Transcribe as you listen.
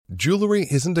Jewelry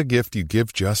isn't a gift you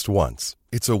give just once.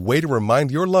 It's a way to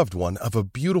remind your loved one of a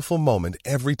beautiful moment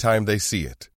every time they see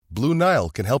it. Blue Nile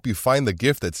can help you find the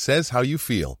gift that says how you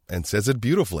feel and says it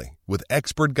beautifully, with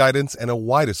expert guidance and a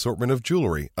wide assortment of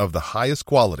jewelry of the highest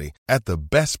quality at the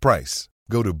best price.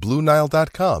 Go to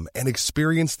BlueNile.com and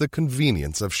experience the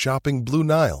convenience of shopping Blue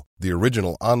Nile, the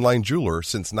original online jeweler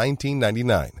since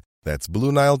 1999. That's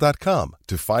BlueNile.com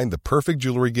to find the perfect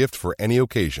jewelry gift for any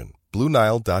occasion.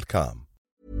 BlueNile.com.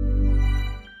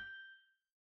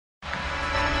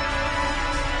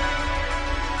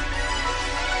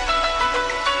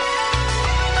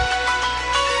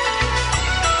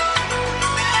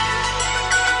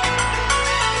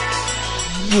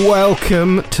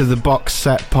 Welcome to the Box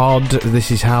Set Pod.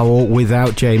 This is Howell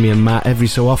without Jamie and Matt. Every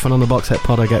so often on the Box Set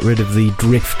Pod I get rid of the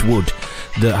driftwood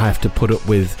that I have to put up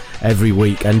with every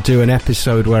week and do an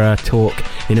episode where I talk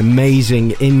in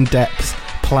amazing, in-depth,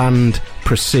 planned,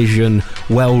 precision,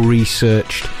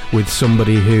 well-researched with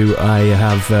somebody who I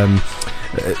have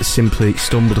simply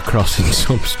stumbled across in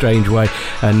some strange way.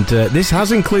 And this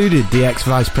has included the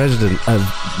ex-Vice President of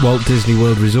Walt Disney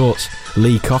World Resorts,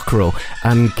 Lee Cockerell,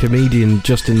 and comedian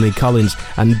Justin Lee Collins,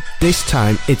 and this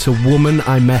time it's a woman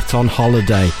I met on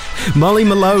holiday, Mollie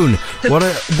Malone.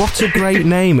 What a great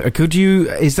name.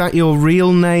 Is that your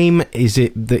real name? Is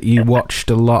it that you watched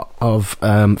a lot of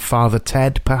Father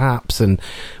Ted perhaps and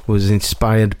was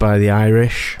inspired by the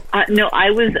Irish? No,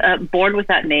 I was born with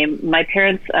that name. My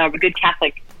parents were good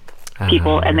Catholic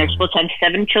people, and they're supposed to have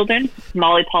 7 children: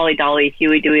 Mollie, Polly, Dolly,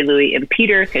 Huey, Dewey, Louie, and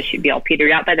Peter, because she'd be all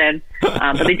petered out by then.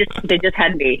 But they just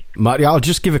had me. I'll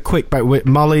just give a quick back.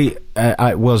 Mollie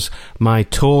was my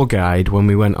tour guide when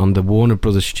we went on the Warner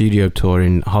Brothers studio tour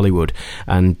in Hollywood,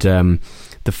 and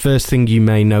the first thing you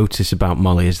may notice about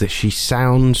Mollie is that she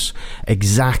sounds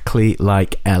exactly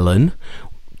like Ellen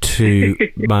to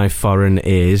my foreign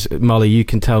ears. Mollie, you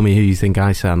can tell me who you think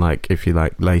I sound like if you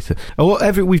like later.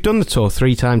 We've done the tour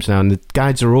 3 times now, and the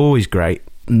guides are always great.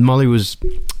 Mollie was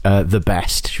the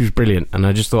best. She was brilliant, and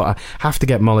I just thought I have to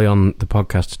get Mollie on the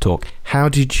podcast to talk.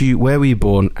 Where were you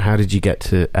born? How did you get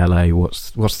to LA?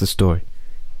 What's the story?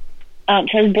 So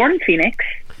I was born in Phoenix,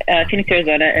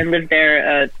 Arizona, and lived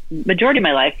there majority of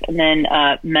my life, and then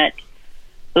met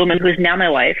the woman who is now my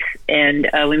wife, and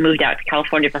we moved out to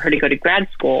California for her to go to grad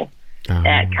school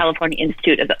at California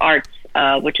Institute of the Arts,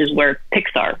 which is where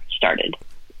Pixar started.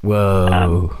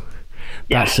 Whoa.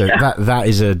 That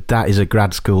is a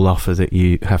grad school offer that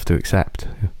you have to accept.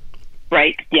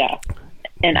 Right, yeah.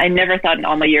 And I never thought in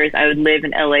all my years I would live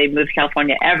in LA, move to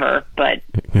California ever, but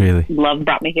really, love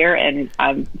brought me here, and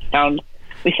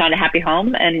we found a happy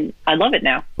home, and I love it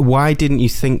now. Why didn't you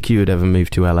think you would ever move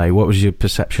to LA? What was your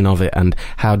perception of it, and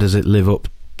how does it live up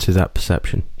to that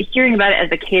perception? Hearing about it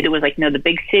as a kid, it was like, the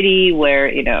big city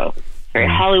where, very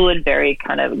Hollywood, very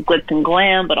kind of glitz and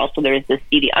glam, but also there's this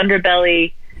seedy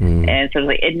underbelly. And so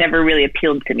it never really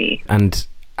appealed to me. And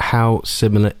how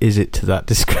similar is it to that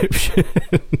description?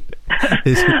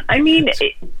 I mean,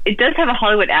 it does have a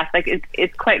Hollywood aspect.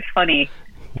 It's quite funny.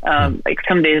 Like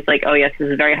some days, like, oh yes, this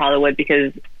is very Hollywood,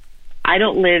 because I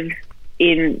don't live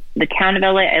in the town of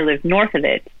LA. I live north of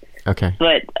it. Okay.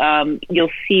 But you'll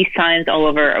see signs all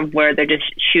over of where they're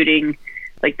just shooting.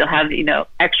 Like they'll have,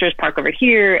 extras park over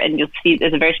here, and you'll see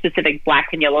there's a very specific black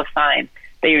and yellow sign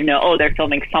that they're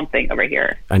filming something over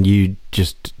here. And you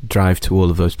just drive to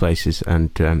all of those places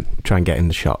and try and get in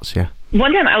the shots, yeah?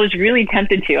 One time I was really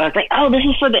tempted to. I was like, oh, this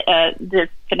is for the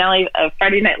finale of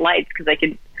Friday Night Lights, because they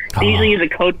usually use a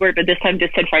code word, but this time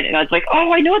just said Friday. And I was like,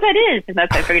 oh, I know what that is. And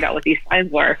that's how I figured out what these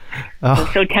signs were. I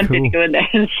was so tempted to go in there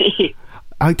and see.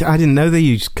 I didn't know they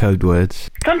used code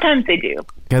words. Sometimes they do.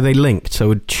 Are they linked? So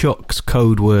would Chuck's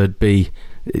code word be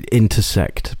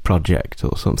Intersect Project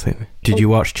or something? Did you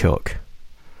watch Chuck?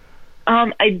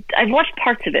 I've watched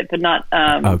parts of it, but not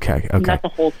okay, not the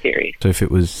whole series. So if it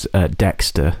was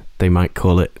Dexter, they might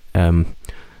call it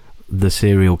the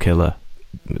serial killer.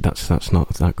 That's not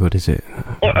that good, is it?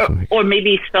 Or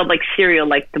maybe spelled like cereal,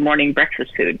 like the morning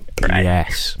breakfast food. Right?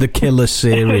 Yes, the killer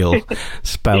cereal,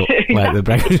 spelled like the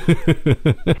breakfast.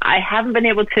 I haven't been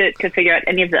able to figure out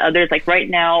any of the others. Like right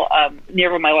now, near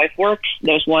where my wife works,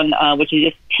 there's one which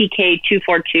is just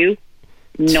TK242.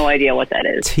 No idea what that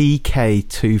is.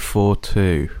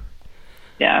 TK242.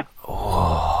 Yeah.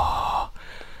 Oh,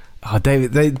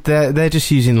 they're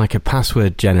just using like a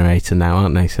password generator now,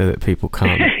 aren't they? So that people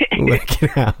can't work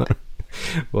it out.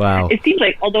 Wow. It seems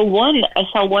like, although I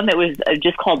saw one that was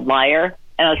just called Liar,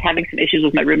 and I was having some issues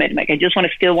with my roommate. I'm like, I just want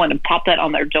to steal one and pop that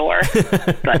on their door.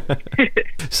 But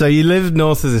So you live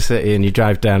north of the city and you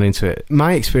drive down into it.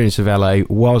 My experience of LA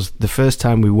was the first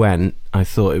time we went, I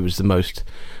thought it was the most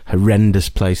horrendous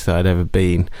place that I'd ever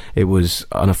been. It was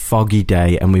on a foggy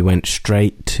day, and we went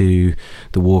straight to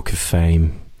the Walk of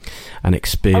Fame and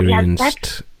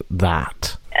experienced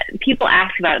that. People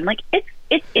ask about it. I'm like,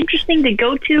 it's interesting to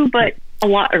go to, but a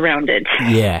lot around it.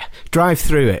 Yeah, drive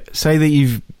through it. Say that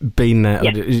you've been there.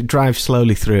 Yeah. Drive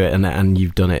slowly through it, and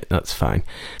you've done it. That's fine.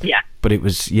 Yeah. But it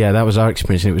was, that was our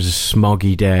experience. It was a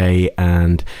smoggy day,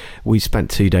 and we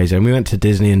spent 2 days there. And we went to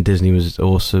Disney, and Disney was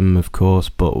awesome, of course,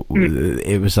 but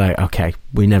it was like, okay,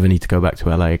 we never need to go back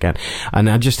to LA again. And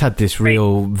I just had this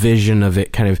real vision of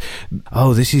it kind of,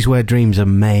 this is where dreams are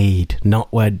made,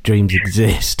 not where dreams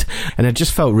exist. And it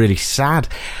just felt really sad.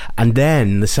 And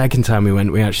then the second time we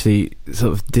went, we actually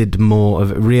sort of did more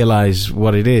of it, realize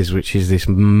what it is, which is this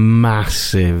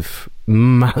massive,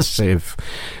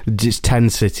 just 10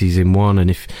 cities in one.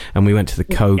 And we went to the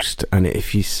coast, and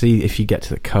if you get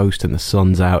to the coast and the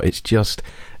sun's out, it's just,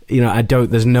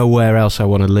 there's nowhere else I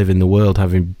want to live in the world,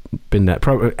 having been there.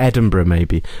 Probably Edinburgh,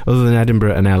 maybe. Other than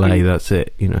Edinburgh and LA, that's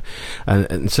it.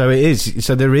 And so it is.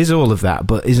 So there is all of that,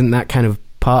 but isn't that kind of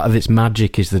part of its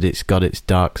magic? Is that it's got its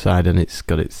dark side, and it's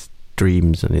got its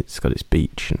dreams, and it's got its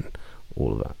beach, and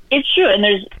all of that. It's true, and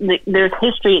there's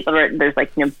history. There's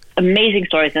like amazing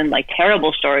stories and like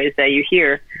terrible stories that you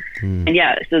hear, and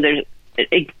so there's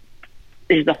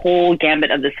the whole gambit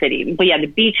of the city. But the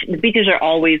beaches are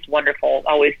always wonderful,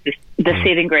 always the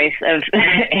saving grace of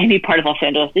any part of Los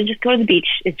Angeles. You just go to the beach,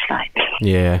 it's fine.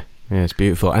 Yeah, it's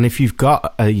beautiful. And if you've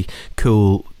got a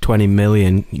cool 20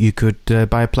 million, you could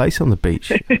buy a place on the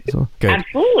beach. So,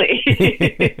 absolutely.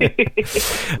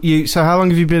 So how long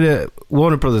have you been at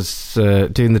Warner Brothers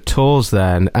doing the tours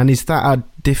then? And is that a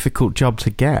difficult job to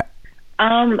get?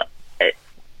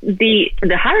 The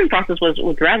hiring process was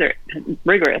rather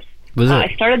rigorous. Was it?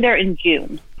 I started there in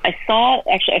June. I saw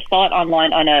it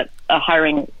online on a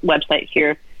hiring website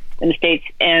here in the States,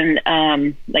 and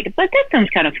that sounds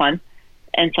kind of fun.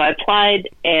 And so I applied,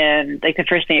 and like the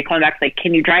first thing it came back was like,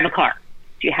 can you drive a car?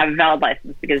 Do you have a valid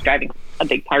license? Because driving's a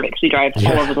big part of it, because we drive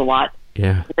all over the lot.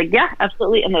 Yeah. It's like, yeah,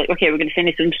 absolutely. And they're like, okay, we're going to send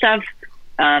you some stuff,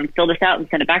 fill this out and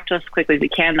send it back to us as quickly as we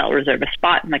can. They'll reserve a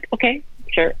spot. I'm like, okay,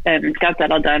 sure. And got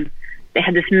that all done. They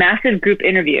had this massive group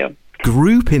interview.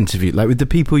 Group interview? Like with the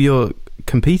people you're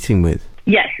competing with?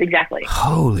 Yes, exactly.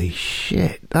 Holy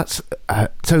shit! That's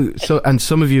so. And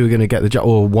some of you are going to get the job,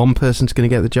 or one person's going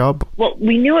to get the job. Well,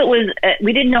 we knew it was.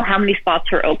 We didn't know how many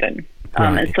spots were open,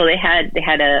 right. And so they had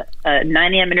a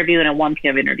 9 a.m. interview and a 1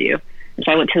 p.m. interview. And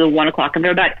so I went to the 1 o'clock, and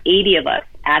there were about 80 of us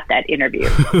at that interview.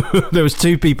 There was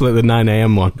 2 people at the 9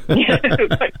 a.m. one. Yeah,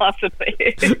 quite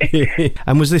possibly.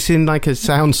 And was this in like a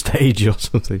soundstage or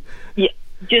something? Yeah,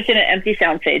 just in an empty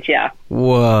soundstage. Yeah.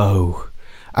 Whoa.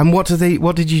 And what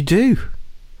did you do?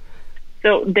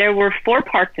 So there were 4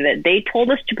 parts of it. They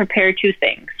told us to prepare 2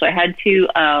 things. So I had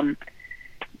to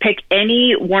pick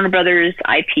any Warner Brothers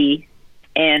IP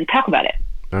and talk about it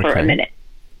for a minute.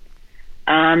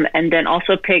 And then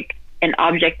also pick an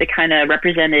object that kind of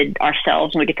represented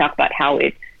ourselves, and we could talk about how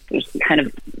it was kind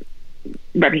of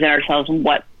represent ourselves and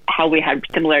how we had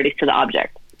similarities to the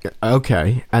object.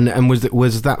 Okay, and was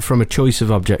that from a choice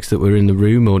of objects that were in the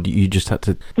room, or you just had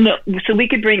to? No, so we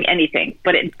could bring anything,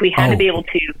 but we had to be able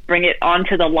to bring it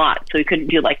onto the lot. So we couldn't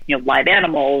do live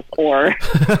animals or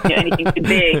anything too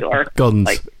big or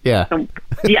guns. Yeah,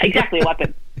 exactly, a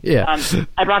weapon. Yeah,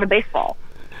 I brought a baseball.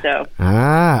 So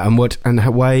and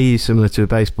why are you similar to a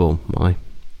baseball, Mollie?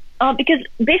 Because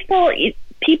baseball,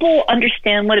 people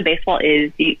understand what a baseball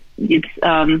is. It's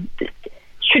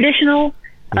traditional.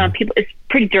 People, it's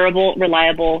pretty durable,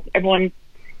 reliable. Everyone,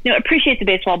 appreciates a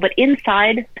baseball, but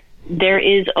inside there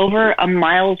is over a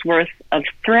mile's worth of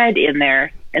thread in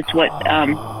there. It's what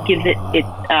gives it its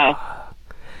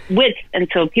width, and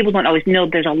so people don't always know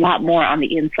there's a lot more on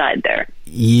the inside there.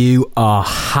 You are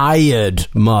hired,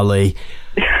 Mollie.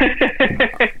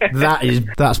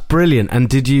 That's brilliant. And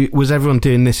was everyone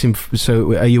doing this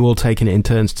so are you all taking it in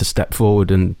turns to step forward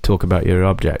and talk about your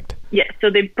object? Yeah, so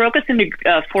they broke us into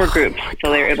 4 groups,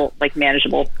 so they were able,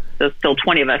 manageable. So still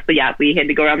 20 of us, but yeah, we had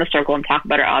to go around the circle and talk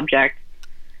about our object.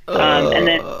 And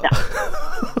then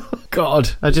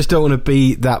God, I just don't want to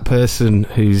be that person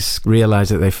who's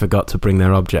realised that they forgot to bring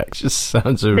their object. Just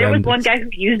sounds horrendous. There was one guy who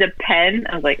used a pen.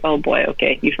 I was like, oh boy,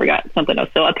 okay, you forgot something else.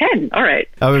 So a pen, all right.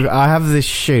 I have this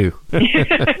shoe.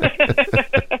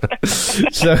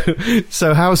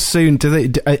 So how soon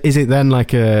is it then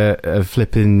like a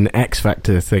flipping X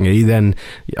Factor thing? Are you then,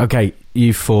 okay,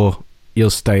 you 4,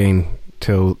 you're staying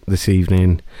till this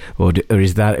evening, or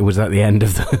was that the end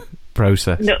of the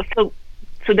process? No,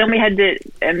 so then we had to,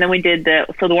 and then we did the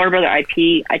Warner Brother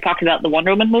IP. I talked about the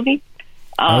Wonder Woman movie.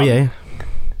 Oh yeah.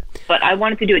 but I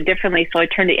wanted to do it differently, so I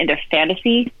turned it into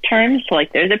fantasy terms. So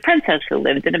like, there's a princess who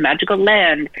lives in a magical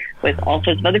land with all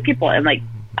sorts of other people, and like,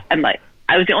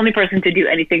 I was the only person to do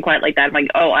anything quite like that. I'm like,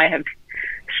 oh, I have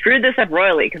screwed this up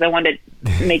royally, because I wanted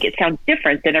to make it sound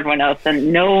different than everyone else,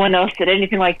 and no one else did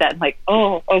anything like that. I'm like,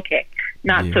 oh, okay,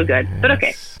 not so good, but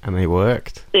okay. And it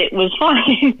worked. It was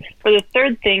fine. For the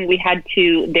third thing,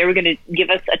 they were going to give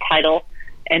us a title,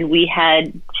 and we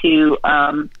had to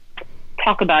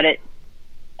talk about it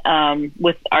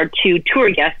with our two tour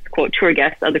guests, quote, tour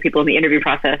guests, other people in the interview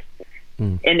process.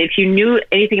 And if you knew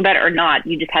anything about it or not,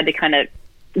 you just had to kind of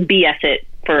BS it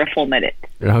for a full minute.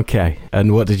 Okay.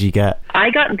 And what did you get? I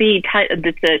got the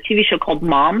TV show called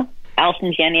Mom,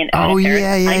 Allison Janney and Anna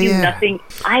Faris. I knew nothing.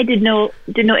 I didn't know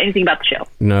anything about the show.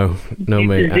 No,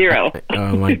 mate. Zero.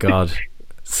 Oh my God.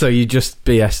 So you just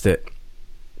BS'd it?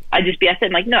 I just BS'd it.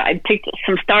 I'm like, no, I picked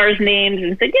some stars' names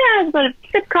and said, yeah, it's about a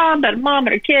sitcom about a mom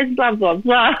and her kids, blah, blah,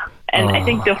 blah. And I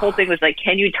think the whole thing was like,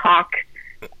 can you talk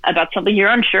about something you're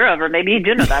unsure of, or maybe you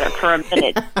do know about it for a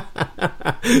minute.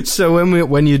 So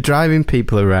when you're driving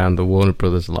people around the Warner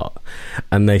Brothers lot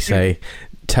and they say,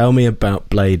 tell me about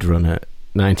Blade Runner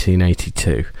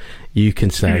 1982, you can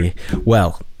say,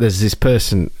 well, there's this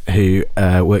person who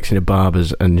works in a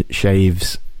barber's and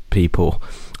shaves people,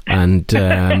 and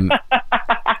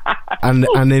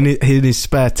and in his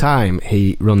spare time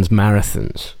he runs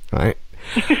marathons, right?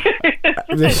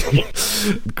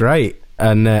 Great.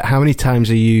 And how many times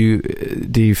do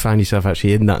you find yourself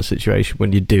actually in that situation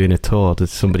when you're doing a tour?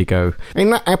 Does somebody go,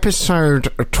 in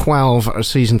episode 12 of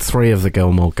season 3 of the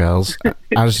Gilmore Girls,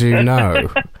 as you know,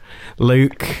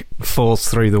 Luke falls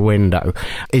through the window.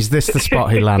 Is this the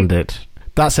spot he landed?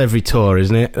 That's every tour,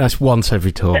 isn't it? That's once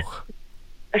every tour.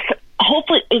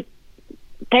 Hopefully,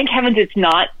 thank heavens it's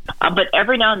not. But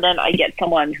every now and then I get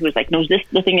someone who is like, no, is this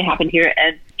the thing that happened here?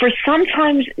 And for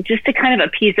sometimes, just to kind of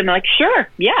appease them, like, sure,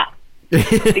 yeah.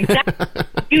 Exactly.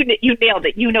 You nailed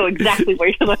it. You know exactly where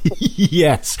you're looking.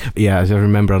 Yes. Yeah, as I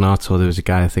remember on our tour, there was a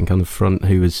guy, I think, on the front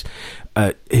who was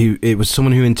it was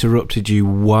someone who interrupted you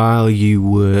while you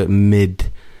were mid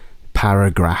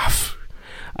paragraph,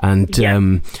 and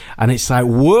it's like,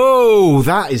 whoa,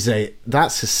 that's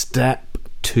a step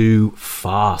too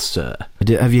far, sir.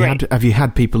 Have you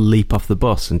had people leap off the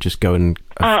bus and just go and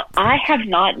I have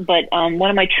not, but one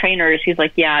of my trainers, he's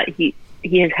like, yeah,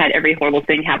 he has had every horrible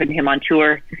thing happen to him on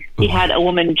tour. He had a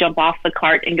woman jump off the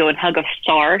cart and go and hug a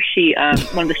star. She,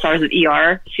 one of the stars of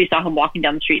ER, she saw him walking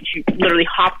down the street. She literally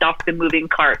hopped off the moving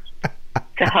cart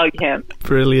to hug him.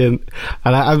 Brilliant.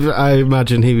 And I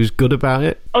imagine he was good about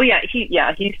it. Oh yeah, he's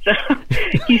the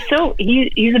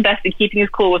best at keeping his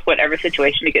cool with whatever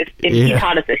situation, because he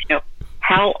taught us this,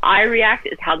 how I react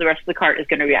is how the rest of the cart is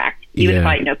going to react. Even if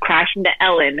I, crash into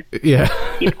Ellen,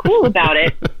 he's cool about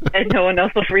it, and no one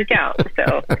else will freak out.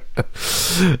 So,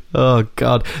 oh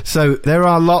God! So there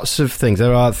are lots of things.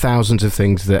 There are thousands of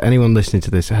things that anyone listening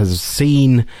to this has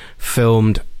seen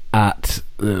filmed at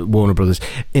Warner Brothers.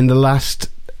 In the last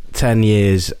 10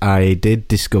 years, I did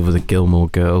discover the Gilmore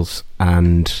Girls,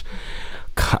 and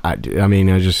I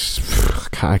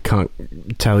can't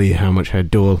tell you how much I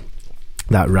adore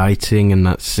that writing and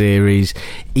that series,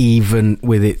 even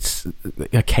with its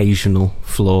occasional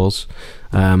flaws.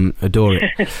 Adore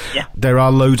it. There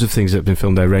are loads of things that have been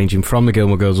filmed there, ranging from the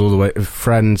Gilmore Girls all the way to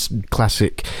Friends,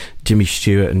 classic Jimmy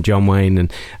Stewart and John Wayne,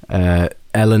 and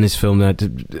Ellen is filmed there.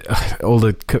 All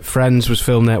the Friends was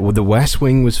filmed there. The West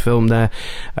Wing was filmed there.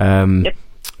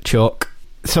 Chuck.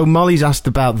 So Mollie's asked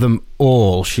about them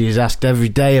all. She is asked every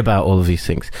day about all of these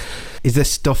things. Is there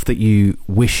stuff that you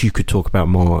wish you could talk about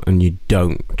more and you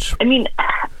don't? I mean,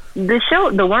 the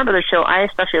Warner Brothers show I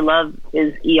especially love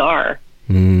is ER.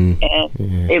 And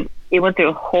it went through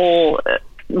a whole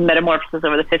metamorphosis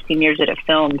over the 15 years that it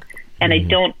filmed. And I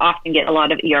don't often get a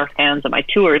lot of ER fans on my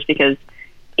tours, because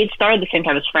it started the same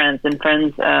time as Friends. And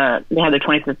Friends, they had their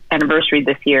 25th anniversary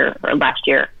this year, or last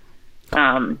year.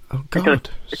 Oh God! So it's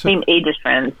the same age as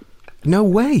Friends. No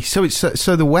way! So it's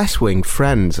so the West Wing,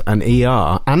 Friends, and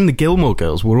ER, and the Gilmore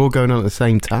Girls were all going on at the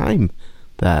same time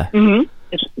there. Mm-hmm.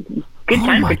 It's good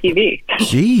time for TV.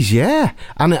 Jeez, yeah,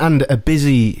 and a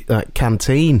busy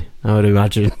canteen, I would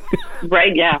imagine.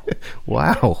 Right? Yeah.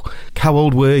 Wow. How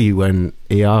old were you when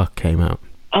ER came out?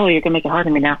 Oh, you're gonna make it hard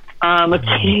on me now. Let's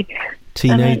see.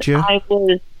 Teenager. I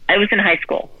was in high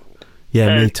school.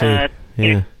 Yeah, me too.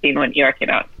 Yeah. When ER came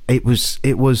out. It was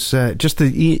just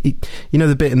the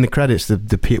the bit in the credits,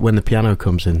 the when the piano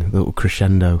comes in, the little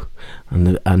crescendo,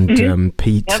 and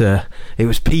Peter. It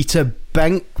was Peter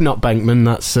not Bankman.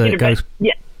 That's goes.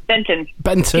 Yeah, Benton.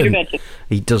 Benton. Peter Benton.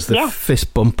 He does the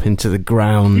fist bump into the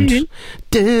ground.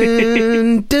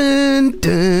 Dun, dun,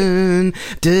 dun,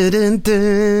 dun,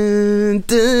 dun,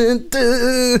 dun,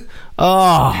 dun.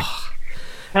 Oh,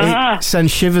 it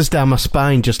sends shivers down my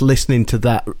spine just listening to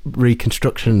that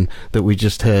reconstruction that we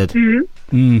just heard. And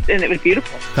it was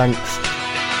beautiful. Thanks.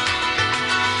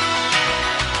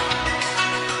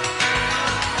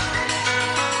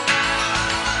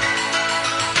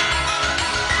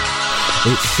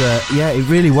 It's it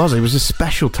really was. It was a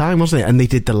special time, wasn't it? And they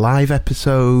did the live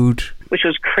episode, which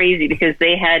was crazy because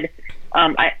they had.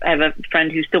 I have a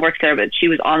friend who still works there, but she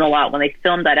was on the lot when they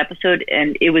filmed that episode,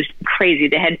 and it was crazy.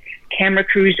 They had camera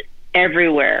crews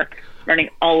everywhere,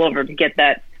 running all over to get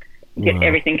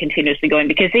everything continuously going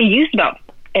because they used about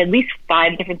at least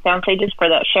 5 different sound stages for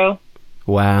that show.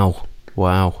 Wow.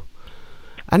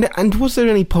 And was there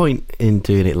any point in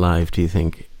doing it live? Do you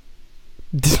think?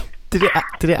 Did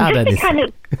it add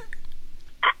anything?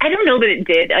 I don't know that it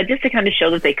did. Just to kind of show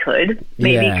that they could,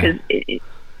 maybe because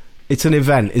it's an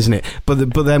event, isn't it?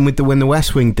 But then when the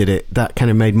West Wing did it, that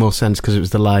kind of made more sense because it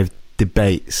was the live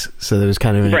debates, so there was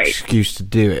kind of an excuse to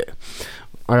do it.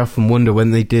 I often wonder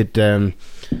when they did.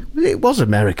 It was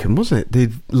American, wasn't it? The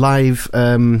live.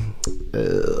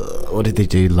 What did they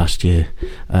do last year?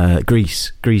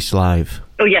 Greece Live.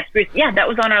 Oh yes, Greece. Yeah, that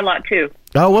was on our lot too.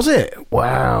 Oh, was it?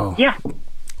 Wow. Yeah.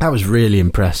 That was really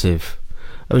impressive.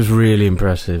 And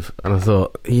I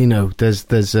thought, there's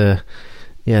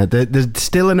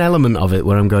still an element of it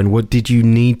where I'm going, what did you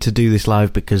need to do this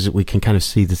live? Because we can kind of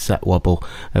see the set wobble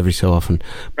every so often.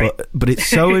 Right. But it's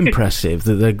so impressive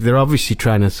that they're obviously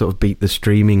trying to sort of beat the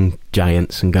streaming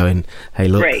giants and going, hey,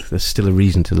 look, there's still a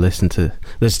reason to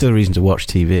there's still a reason to watch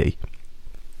TV.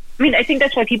 I mean, I think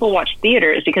that's why people watch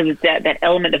theater, is because it's that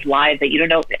element of live that you don't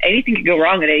know. Anything could go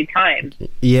wrong at any time.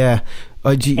 Yeah.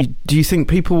 Do you think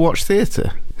people watch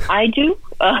theatre? I do.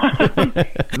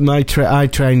 I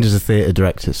trained as a theatre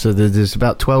director, so there's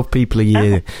about 12 people a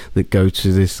year that go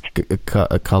to this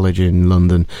a college in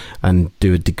London and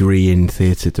do a degree in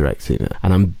theatre directing.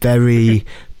 And I'm very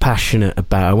passionate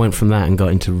about. I went from that and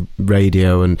got into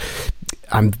radio, and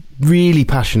I'm really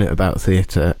passionate about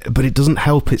theatre, but it doesn't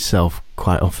help itself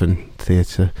quite often,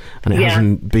 theatre, and it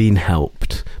hasn't been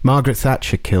helped. Margaret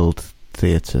Thatcher killed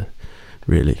theatre,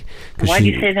 really. Why do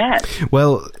you say that?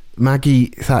 Well, Maggie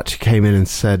Thatcher came in and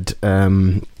said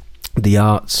the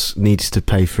arts needs to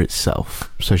pay for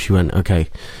itself. So she went,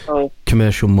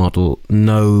 commercial model,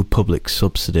 no public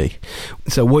subsidy.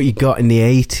 So what you got in the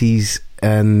 80s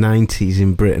and 90s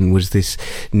in Britain was this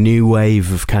new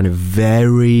wave of kind of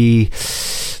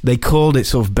they called it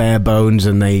sort of bare bones,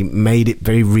 and they made it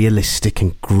very realistic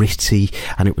and gritty,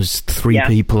 and it was 3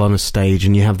 people on a stage,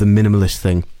 and you have the minimalist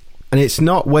thing. And it's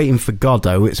not Waiting for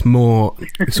Godot, it's more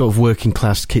sort of working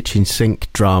class kitchen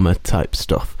sink drama type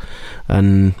stuff.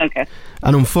 And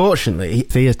unfortunately,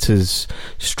 theatre's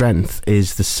strength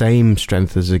is the same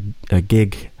strength as a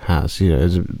gig has,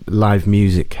 as live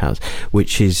music has,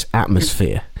 which is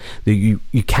atmosphere. You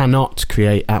cannot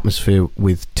create atmosphere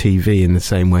with TV in the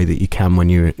same way that you can when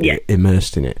you're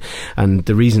immersed in it. And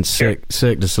the reason Cirque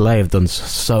du Soleil have done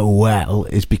so well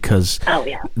is because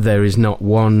there is not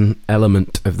one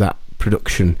element of that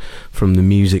production, from the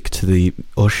music to the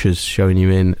ushers showing you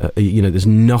in, there's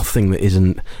nothing that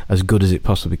isn't as good as it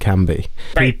possibly can be.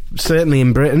 Certainly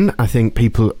in Britain, I think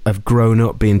people have grown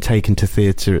up being taken to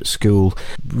theatre at school.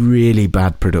 Really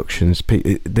bad productions.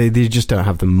 They just don't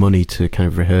have the money to kind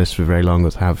of rehearse for very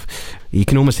long. You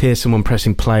can almost hear someone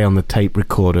pressing play on the tape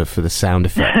recorder for the sound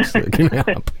effects that can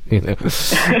happen.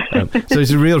 So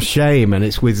it's a real shame, and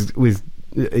it's with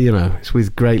it's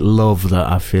with great love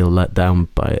that I feel let down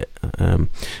by it.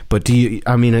 But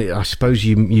I suppose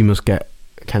you must get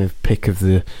kind of pick of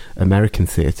the American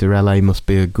theatre. LA must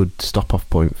be a good stop-off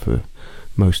point for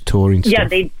most touring stuff.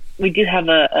 Yeah, we do have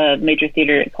a major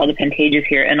theatre called the Pantages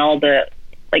here, and all the,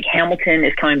 Hamilton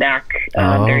is coming back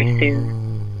very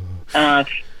soon.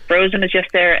 Frozen is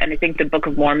just there, and I think the Book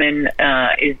of Mormon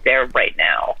is there right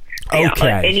now.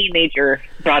 Okay. Any major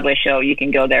Broadway show, you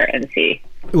can go there and see.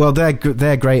 Well,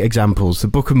 they're great examples. The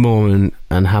Book of Mormon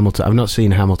and Hamilton. I've not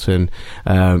seen Hamilton.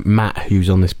 Matt, who's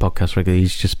on this podcast regularly,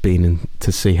 he's just been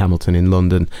to see Hamilton in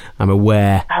London. I'm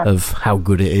aware of how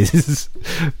good it is.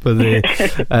 but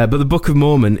the Book of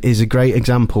Mormon is a great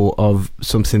example of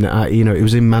something that it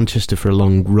was in Manchester for a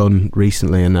long run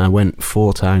recently, and I went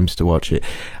 4 times to watch it.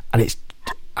 And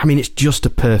it's just a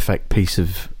perfect piece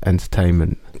of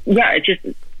entertainment. Yeah,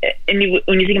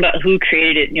 when you think about who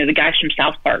created it, the guys from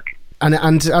South Park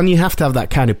And you have to have that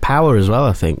kind of power as well,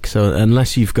 I think. So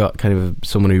unless you've got kind of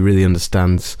someone who really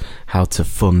understands how to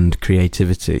fund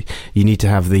creativity, you need to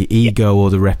have the ego or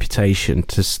the reputation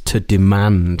to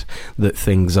demand that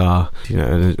things are,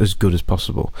 as good as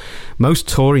possible. Most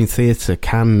touring theatre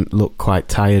can look quite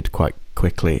tired quite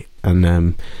quickly,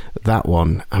 and that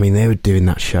one, I mean, they were doing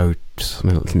that show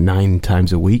something like 9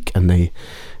 times a week, and they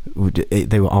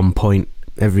were on point.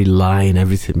 Every line,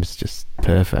 everything was just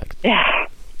perfect. Yeah.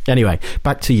 Anyway,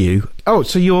 back to you. Oh,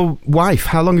 so your wife,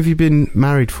 how long have you been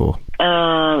married for?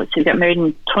 So we got married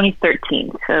in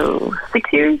 2013, so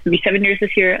 6 years. It'll be 7 years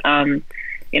this year,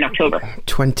 in October.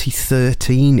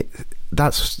 2013.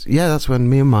 That's when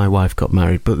me and my wife got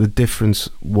married, but the difference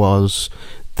was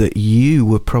that you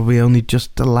were probably only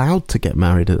just allowed to get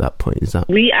married at that point, is that?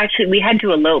 We had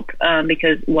to elope,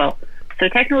 because, so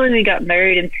technically we got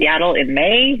married in Seattle in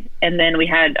May, and then we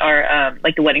had our,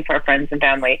 the wedding for our friends and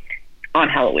family on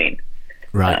Halloween.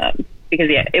 Right. Because,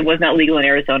 it was not legal in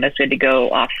Arizona, so we had to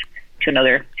go off to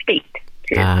another state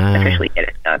to officially get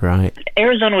it done. Right.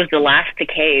 Arizona was the last to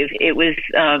cave. It was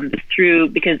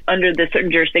because under the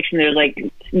certain jurisdiction, there's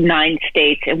 9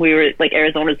 states, and we were,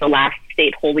 Arizona's the last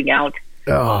state holding out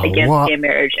against gay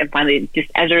marriage, and finally,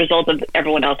 just as a result of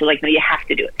everyone else, they're no, you have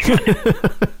to do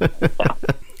it.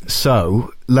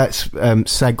 So let's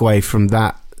segue from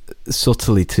that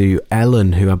subtly to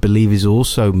Ellen, who I believe is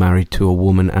also married to a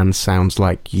woman and sounds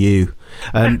like you.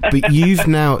 But you've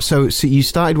now, so you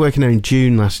started working there in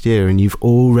June last year, and you've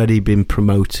already been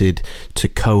promoted to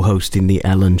co-hosting the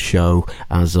Ellen show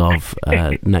as of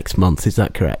next month. Is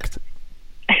that correct?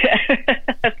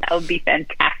 That would be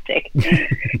fantastic.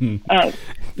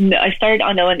 No, I started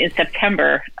on Ellen in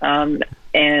September, and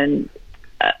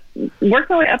worked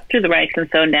my way up through the ranks, and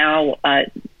so now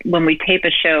when we tape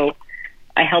a show,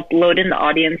 I help load in the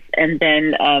audience, and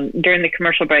then during the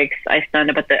commercial breaks, I stand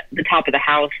up at the top of the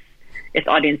house if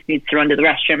the audience needs to run to the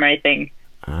restroom or anything.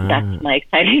 That's my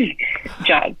exciting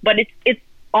job, but it's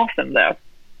awesome though.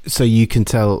 So you can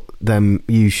tell them,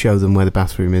 you show them where the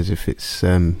bathroom is if it's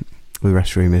where the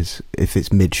restroom is if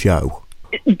it's mid-show.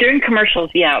 During commercials,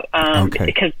 yeah. Okay.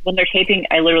 Because when they're taping,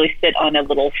 I literally sit on a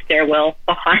little stairwell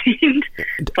behind,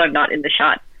 so I'm not in the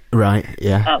shot. Right,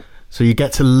 yeah. So you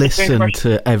get to listen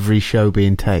to every show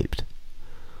being taped?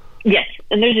 Yes,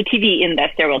 and there's a TV in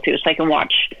that stairwell too, so I can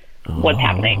watch what's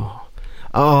happening.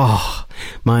 Oh,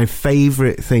 my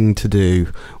favourite thing to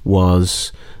do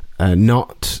was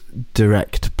not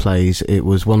direct plays. It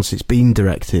was, once it's been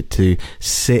directed, to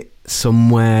sit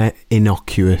somewhere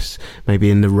innocuous, maybe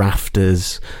in the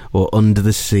rafters or under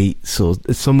the seats or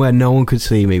somewhere no one could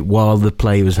see me while the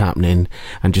play was happening,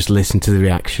 and just listen to the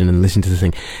reaction and listen to the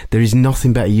thing. There is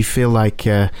nothing better. You feel like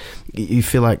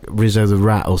Rizzo the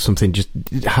Rat or something, just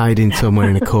hiding somewhere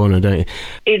in a corner, don't you?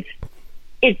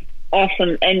 It's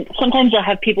awesome. And sometimes I'll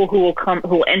have people who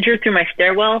will enter through my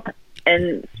stairwell,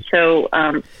 and so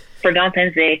for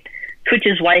Valentine's Day,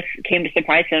 Twitch's wife came to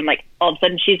surprise him. Like, all of a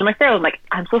sudden, she's in my stairwell. I'm like,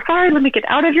 I'm so sorry. Let me get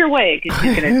out of your way, because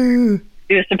she's going to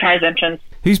do a surprise entrance.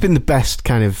 Who's been the best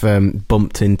kind of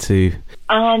bumped into?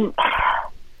 I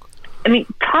mean,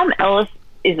 Tom Ellis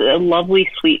is a lovely,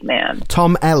 sweet man.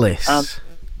 Tom Ellis?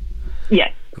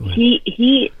 Yes.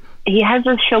 He has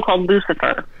a show called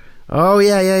Lucifer. Oh,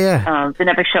 yeah. It's an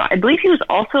epic show. I believe he was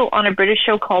also on a British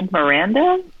show called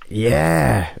Miranda.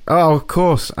 Yeah. Oh, of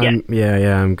course. Yeah.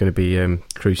 I'm going to be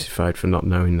crucified for not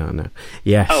knowing that now.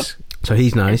 Yes. Oh. So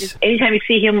he's nice. Anytime you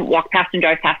see him walk past and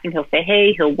drive past him, he'll say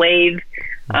hey, he'll wave.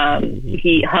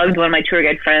 He hugged one of my tour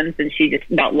guide friends, and she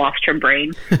just about lost her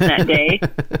brain that day.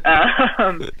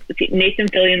 Nathan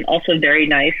Fillion, also very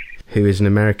nice. Who is an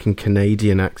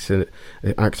American-Canadian actor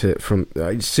from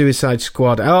Suicide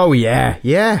Squad. Oh,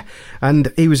 yeah.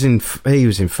 And he was in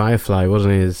Firefly,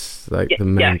 wasn't he, as the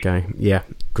main guy? Yeah,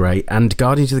 great. And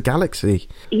Guardians of the Galaxy.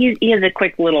 He has a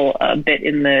quick little bit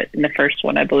in the first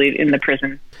one, I believe, in the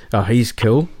prison. Oh, he's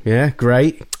cool. Yeah,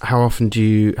 great. How often do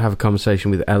you have a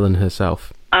conversation with Ellen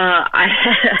herself?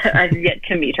 I've yet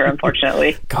to meet her,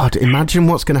 unfortunately. God, imagine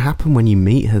what's going to happen when you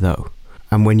meet her, though.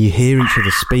 And when you hear each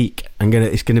other speak,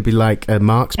 it's going to be like a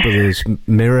Marx Brothers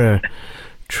mirror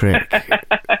trick.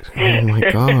 Oh my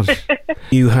God.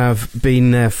 You have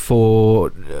been there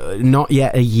for not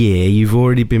yet a year. You've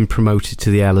already been promoted to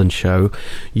the Ellen show.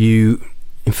 In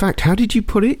fact, how did you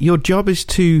put it? Your job is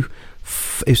to,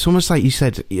 it's almost like you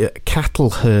said, cattle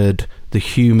herd the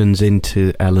humans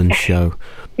into Ellen's show.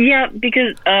 Yeah,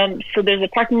 because so there's a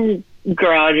parking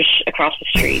garage across the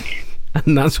street.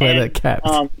 And that's where they're kept.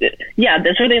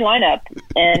 That's where they line up.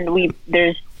 And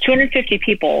there's 250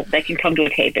 people that can come to a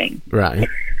taping. Right.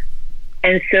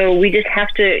 And so we just have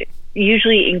to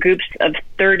usually in groups of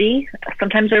 30,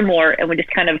 sometimes or more, and we just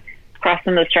kind of cross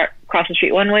the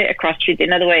street one way, across the street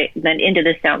another way, then into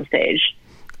the soundstage.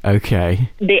 Okay.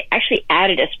 They actually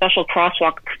added a special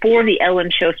crosswalk for the Ellen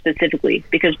show specifically,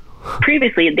 because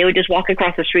previously they would just walk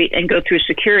across the street and go through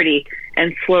security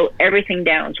and slow everything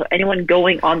down. So anyone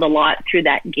going on the lot through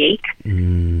that gate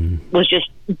was just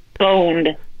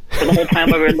boned for the whole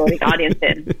time we were loading the audience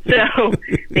in. So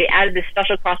they added this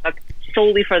special crosswalk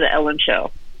solely for the Ellen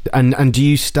show. And do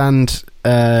you stand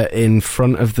in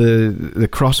front of the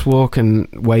crosswalk and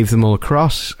wave them all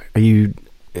across? Do you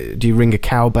ring a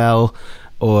cowbell,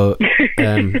 or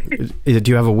do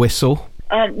you have a whistle?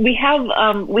 We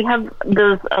have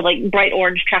those like bright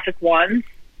orange traffic wands.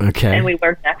 Okay. And we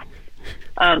wear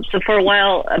vests. So for a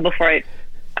while before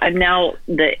I'm now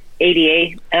the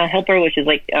ADA helper, which is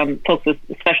like folks with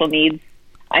special needs.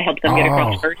 I help them get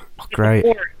across first. Great.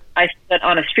 Before, I stood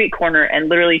on a street corner and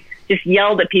literally just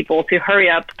yelled at people to hurry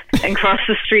up and cross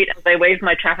the street as I waved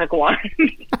my traffic wand.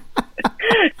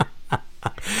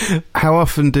 How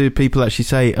often do people actually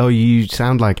say, "Oh, you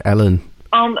sound like Ellen"?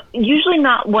 Usually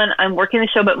not when I'm working the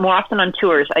show, but more often on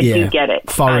tours, I do get it.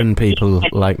 Foreign people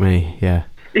like me, yeah.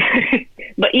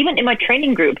 But even in my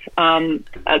training groups,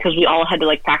 because we all had to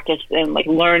like practice and like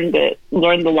learn the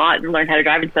lot and learn how to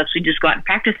drive and stuff, so we just go out and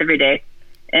practice every day.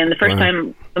 And the first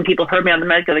time when people heard me on the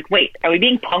mic, they're like, "Wait, are we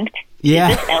being punked?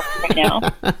 Yeah. Is this Ellen right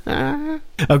now?"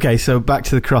 Okay, so back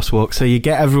to the crosswalk. So you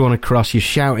get everyone across, you're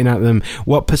shouting at them.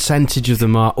 What percentage of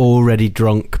them are already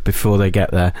drunk before they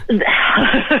get there?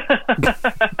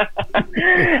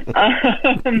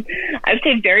 I'd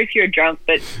say very few are drunk,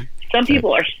 but some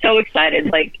people are so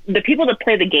excited. Like the people that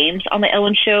play the games on the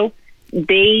Ellen show,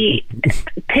 they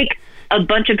pick a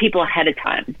bunch of people ahead of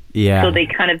time. Yeah. So they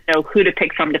kind of know who to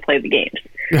pick from to play the games.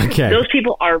 Okay. Those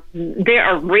people are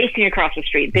racing across the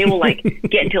street. They will like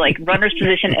get into like runner's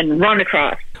position and run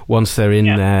across. Once they're in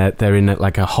there, they're in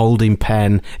like a holding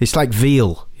pen. It's like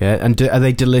veal, yeah. And are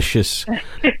they delicious?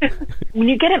 When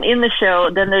you get them in the show,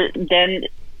 then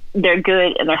they're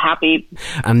good and they're happy.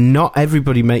 And not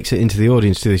everybody makes it into the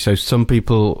audience, do they? So some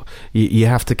people, you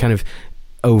have to kind of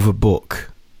overbook.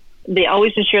 They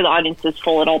always ensure the audience is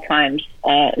full at all times.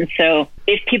 And so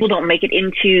if people don't make it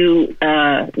into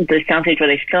the soundstage where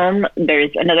they film,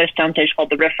 there's another soundstage called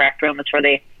the Riff Rack Room. It's where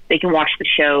they can watch the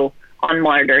show on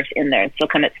monitors in there. So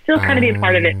still kind of be a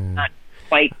part of it. Not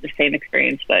quite the same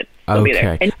experience, but they'll be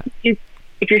there. And if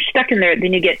you're stuck in there,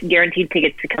 then you get guaranteed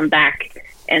tickets to come back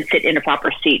and sit in a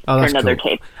proper seat for another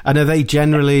tape. And are they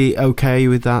generally okay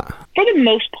with that? For the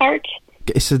most part.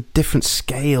 It's a different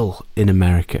scale in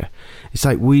America. It's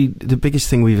like the biggest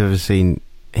thing we've ever seen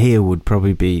here would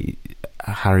probably be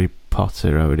Harry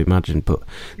Potter, I would imagine. But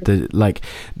the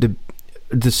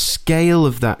scale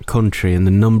of that country and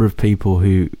the number of people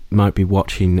who might be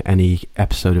watching any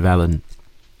episode of Ellen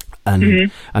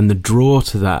and the draw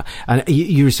to that, and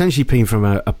you're essentially picking from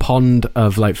a pond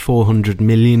of like 400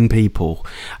 million people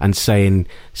and saying,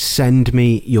 "Send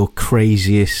me your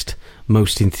craziest,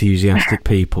 most enthusiastic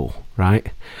people."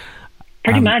 Right?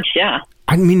 Pretty much, yeah.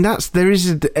 I mean, there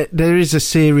is a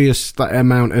serious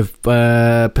amount of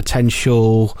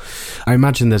potential. I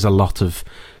imagine there's a lot of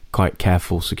quite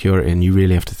careful security, and you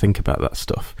really have to think about that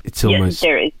stuff. It's almost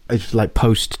there is. It's like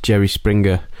post Jerry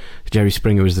Springer. Jerry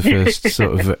Springer was the first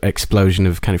sort of explosion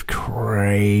of kind of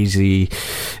crazy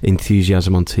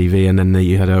enthusiasm on TV, and then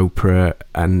you had Oprah,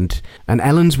 and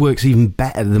Ellen's works even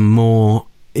better the more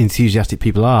enthusiastic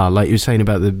people are. Like you were saying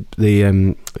about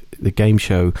the game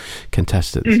show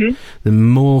contestants, the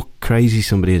more crazy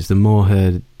somebody is, the more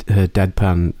her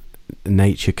deadpan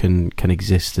nature can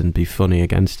exist and be funny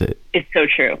against it. It's so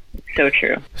true.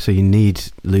 So you need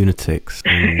lunatics,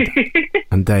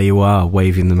 and there you are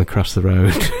waving them across the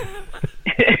road.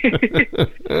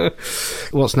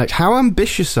 What's next? How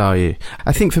ambitious are you?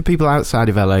 I think for people outside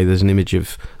of LA, there's an image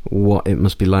of what it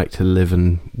must be like to live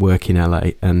and work in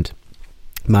LA, and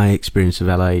my experience of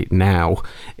LA now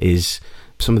is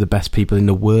some of the best people in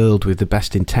the world with the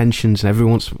best intentions, and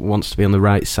everyone wants to be on the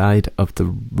right side of the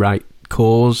right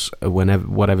cause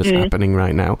whatever's happening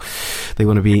right now. They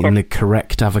want to be eating the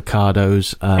correct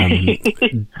avocados,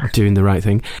 doing the right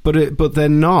thing, but they're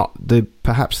not.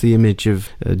 Perhaps the image of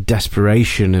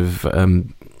desperation of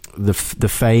the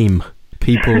fame.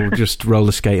 People just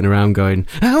roller skating around going,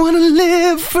 "I want to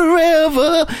live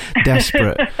forever,"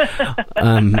 desperate.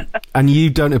 And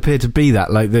you don't appear to be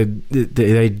that. Like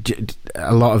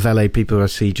a lot of LA people I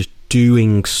see just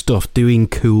doing stuff, doing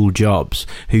cool jobs,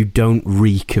 who don't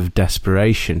reek of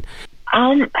desperation.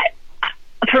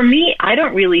 For me, I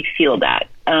don't really feel that.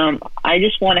 I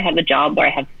just want to have a job where I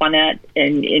have fun at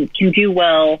and can do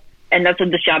well. And that's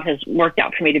what this job has worked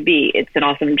out for me to be. It's an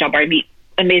awesome job where I meet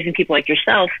amazing people like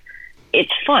yourself.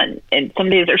 It's fun. And some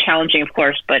days are challenging, of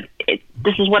course, but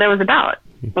this is what I was about.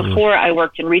 Before, I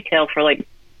worked in retail for like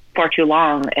far too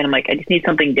long, and I'm like, I just need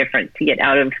something different to get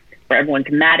out of where everyone's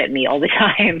mad at me all the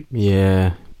time.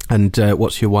 Yeah. And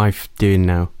what's your wife doing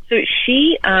now? So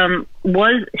she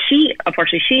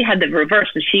unfortunately, she had the reverse,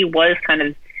 and she was kind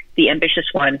of the ambitious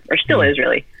one, or still is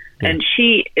really. Yeah. And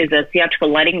she is a theatrical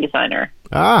lighting designer.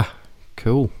 Ah,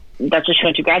 cool. That's what she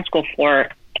went to grad school for.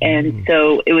 And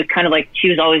so it was kind of like she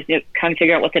was always trying to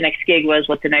figure out what the next gig was,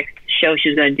 what the next show she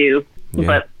was going to do. Yeah.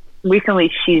 But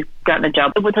recently she's gotten a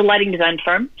job with a lighting design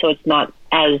firm, so it's not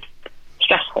as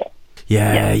stressful.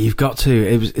 Yeah, you've got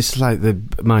to. It's like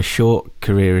my short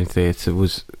career in theatre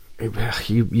was. If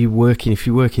you work in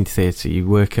theatre, you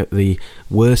work at the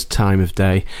worst time of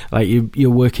day. Like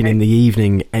you're working in the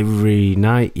evening every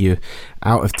night. You're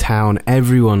out of town.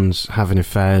 Everyone's having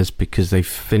affairs because they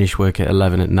finish work at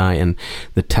 11 at night, and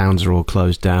the towns are all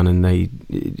closed down, and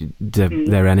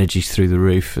their energy's through the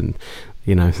roof, and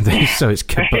so it's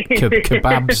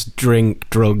kebabs, drink,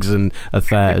 drugs, and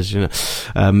affairs,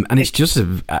 and it's just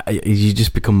you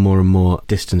just become more and more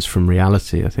distanced from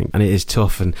reality, I think, and it is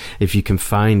tough. And if you can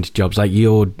find jobs like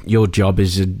your job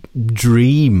is a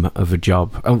dream of a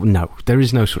job. Oh no, there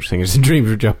is no such thing as a dream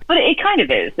of a job. But it kind of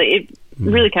is. It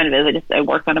really kind of is. I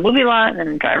work on a movie lot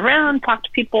and drive around, talk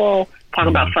to people, talk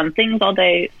about fun things all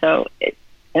day. So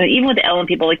and even with the Ellen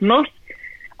people, like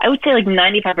I would say like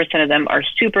 95% of them are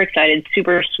super excited,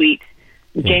 super sweet,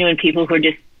 genuine people who are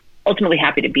just ultimately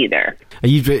happy to be there.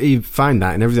 You find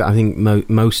that in everything. I think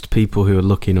most people who are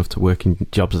lucky enough to work in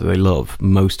jobs that they love,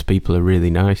 most people are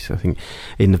really nice. I think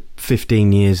in the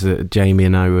 15 years that Jamie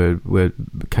and I were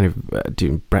kind of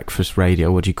doing breakfast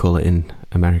radio, what do you call it in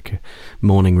America?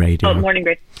 Morning radio. Oh, morning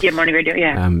radio. Yeah, morning radio,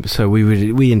 yeah. So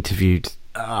we interviewed...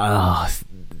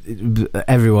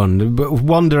 everyone, but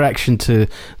One Direction to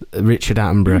Richard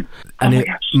Attenborough, and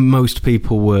most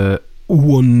people were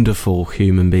wonderful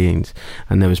human beings,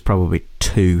 and there was probably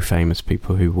 2 famous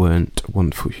people who weren't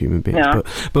wonderful human beings. Yeah.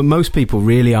 But most people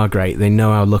really are great. They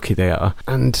know how lucky they are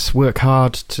and work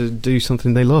hard to do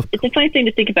something they love. It's a funny thing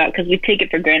to think about because we take it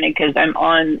for granted because I'm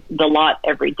on the lot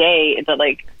every day, but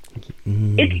like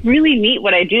it's really neat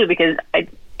what I do because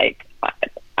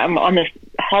I'm on this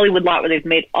Hollywood lot where they've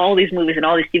made all these movies and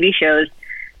all these TV shows,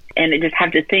 and I just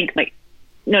have to think like,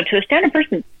 no, to a standard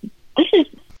person,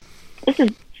 this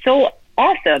is so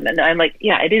awesome. And I'm like,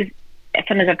 yeah, it is. I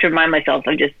sometimes have to remind myself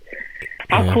of just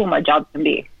how cool my job can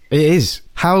be. It is.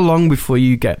 How long before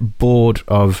you get bored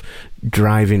of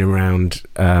driving around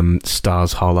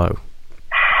Stars Hollow?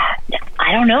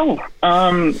 I don't know,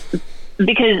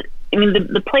 because I mean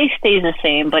the place stays the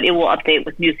same, but it will update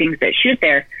with new things that shoot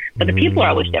there. But the people are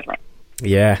always different.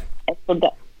 Yeah. And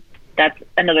so that's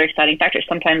another exciting factor.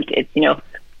 Sometimes it's,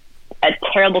 a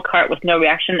terrible cart with no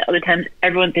reaction. Other times,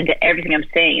 everyone's into everything I'm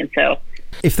saying. And so...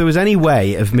 If there was any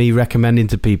way of me recommending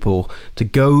to people to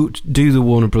go do the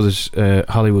Warner Brothers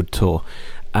Hollywood tour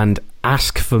and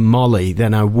ask for Mollie,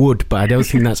 then I would. But I don't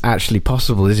think that's actually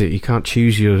possible, is it? You can't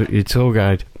choose your tour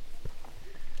guide.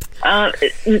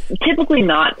 Typically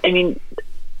not. I mean...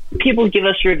 People give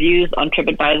us reviews on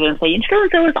TripAdvisor and say,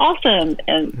 so was awesome.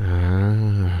 And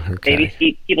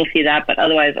maybe people see that, but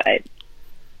otherwise,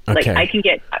 I can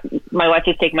get... My wife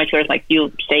has taken my tours, like, you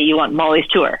say you want Mollie's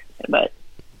tour, but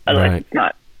otherwise it's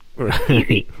not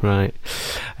easy. Right.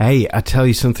 Hey, I tell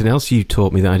you something else you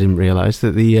taught me that I didn't realise,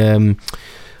 that the...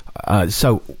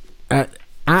 So,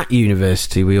 at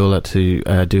university, we all had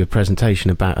to do a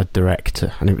presentation about a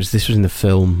director, and this was in the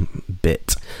film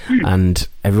bit, and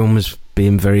everyone was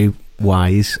being very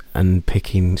wise and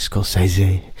picking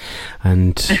Scorsese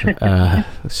and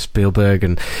Spielberg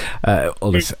and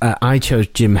all this. I chose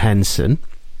Jim Henson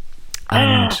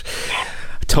and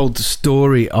told the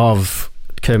story of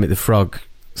Kermit the Frog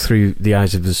through the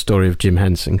eyes of the story of Jim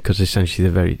Henson, because essentially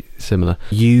they're very similar.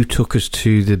 You took us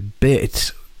to the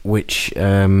bit which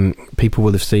people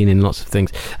will have seen in lots of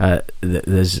things.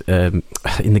 There's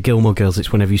in the Gilmore Girls,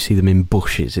 it's whenever you see them in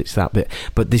bushes, it's that bit.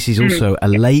 But this is also a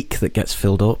lake that gets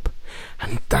filled up,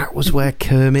 and that was where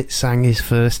Kermit sang his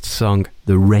first song,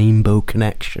 The Rainbow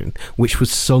Connection, which was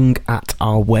sung at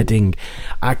our wedding.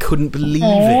 I couldn't believe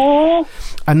it.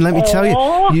 And let me tell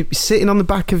you, sitting on the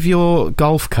back of your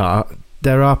golf cart,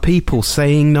 there are people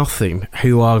saying nothing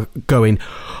who are going,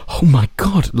 oh my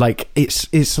God, like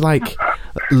it's like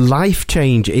life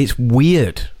change. It's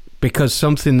weird because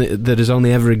something that has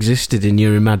only ever existed in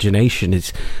your imagination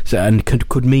and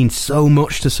could mean so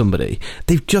much to somebody.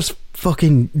 They've just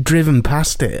fucking driven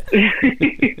past it.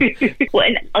 Well,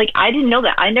 and like I didn't know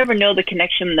that. I never know the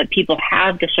connection that people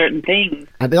have to certain things.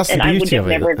 And that's the beauty of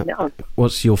never it. known.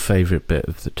 What's your favourite bit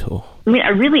of the tour? I mean,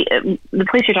 the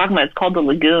place you're talking about is called the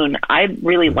Lagoon. I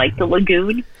really like the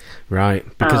Lagoon. Right,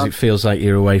 because it feels like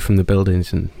you're away from the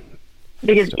buildings and...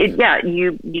 Because you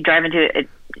drive into it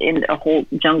in a whole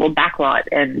jungle backlot,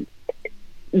 and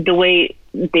the way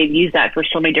they've used that for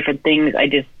so many different things,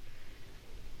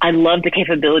 I love the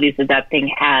capabilities that thing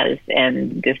has,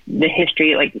 and just the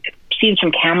history. Like scenes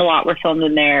from Camelot were filmed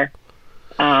in there.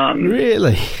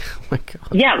 Really? Oh my God.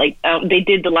 Yeah, like they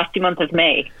did the last 2 months of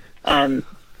May in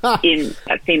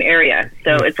that same area.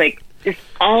 So it's like just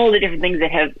all the different things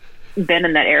that have been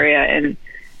in that area, and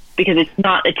because it's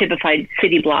not a typified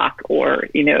city block or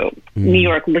New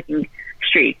York looking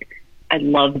street. I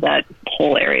love that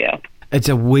whole area. It's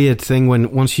a weird thing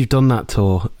once you've done that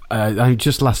tour.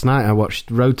 Just last night I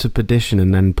watched Road to Perdition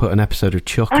and then put an episode of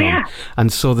Chuck on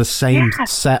and saw the same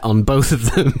set on both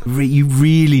of them. You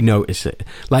really notice it,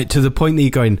 like to the point that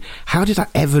you're going, how did I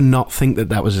ever not think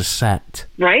that was a set?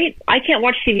 Right? I can't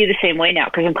watch TV the same way now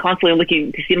because I'm constantly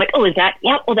looking to see, like, oh, is that?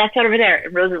 Yeah, oh, that's that over there.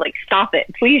 And Rose is like, stop it,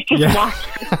 please, just watch.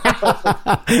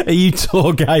 Are you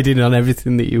tour guiding on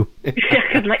everything that you? Yeah,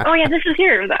 because I'm like, oh yeah, this is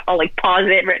here. I'll like pause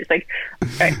it. It's like,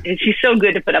 right. And she's so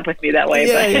good to put up with me that way.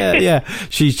 Yeah.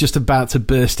 She's just about to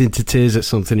burst into tears at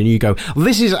something, and you go, well,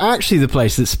 this is actually the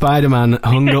place that Spider-Man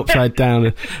hung upside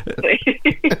down.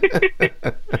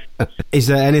 Is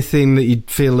there anything that you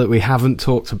feel that we haven't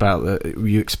talked about that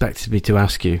you expected me to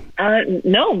ask you?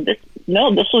 No, this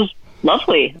was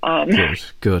lovely.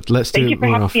 Good. Let's do it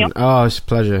more often. Oh, it's a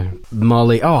pleasure.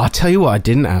 Mollie, I'll tell you what I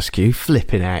didn't ask you.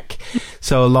 Flipping heck.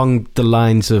 So along the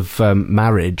lines of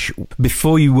marriage,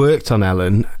 before you worked on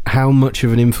Ellen, how much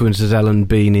of an influence has Ellen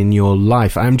been in your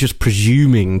life? I'm just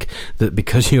presuming that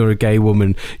because you're a gay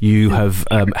woman, you have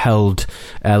held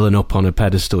Ellen up on a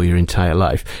pedestal your entire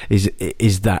life.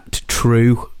 Is that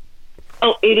true?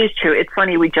 Oh, it is true. It's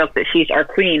funny, we joke that she's our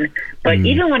queen, but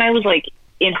even when I was like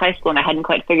in high school and I hadn't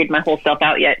quite figured my whole self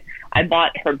out yet, I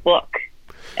bought her book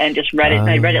and just read it, and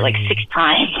I read it like 6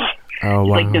 times. Oh,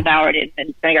 wow. Like devoured it,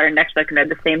 and I got her next book and read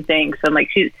the same thing. So I'm like,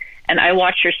 and I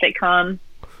watched her sitcom,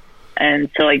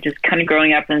 and so like just kind of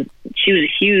growing up, and she was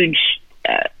a huge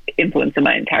influence in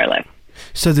my entire life.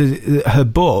 So her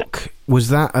book, was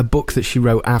that a book that she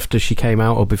wrote after she came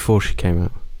out or before she came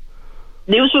out?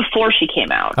 It was before she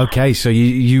came out. Okay, so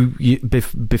you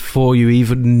before you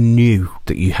even knew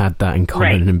that you had that in common,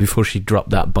 right, and before she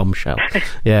dropped that bombshell.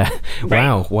 Yeah.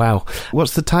 Right. Wow.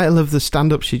 What's the title of the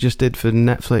stand-up she just did for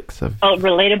Netflix? Oh,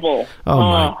 Relatable. Oh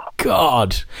my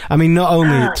God. I mean, not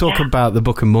only talk about the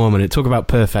Book of Mormon, it talk about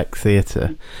perfect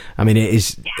theatre. I mean, it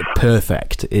is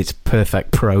perfect. It's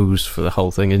perfect prose for the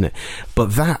whole thing, isn't it?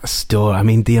 But that story, I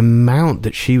mean, the amount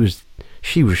that she was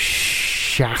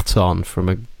shat on from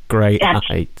a great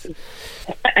height.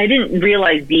 I didn't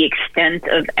realize the extent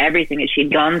of everything that she'd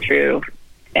gone through,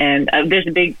 and there's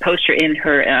a big poster in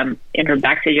her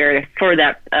backstage area for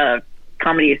that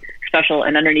comedy special,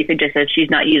 and underneath it just says she's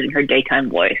not using her daytime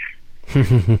voice.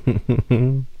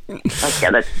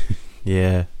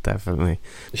 Yeah, definitely.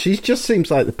 She just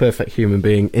seems like the perfect human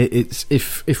being. It's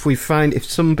if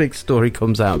some big story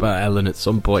comes out about Ellen at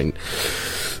some point,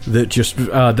 that just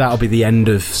that'll be the end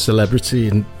of celebrity,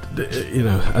 and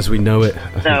as we know it.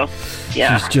 So,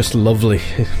 yeah, she's just lovely.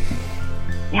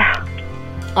 Yeah.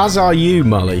 As are you,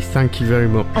 Mollie. Thank you very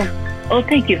much. Oh,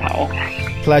 thank you, Howell.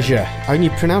 Pleasure. And you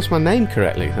pronounced my name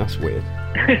correctly. That's weird.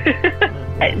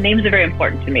 Names are very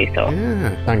important to me, so.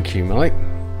 Yeah. Thank you, Mollie.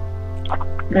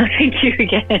 No, thank you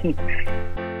again.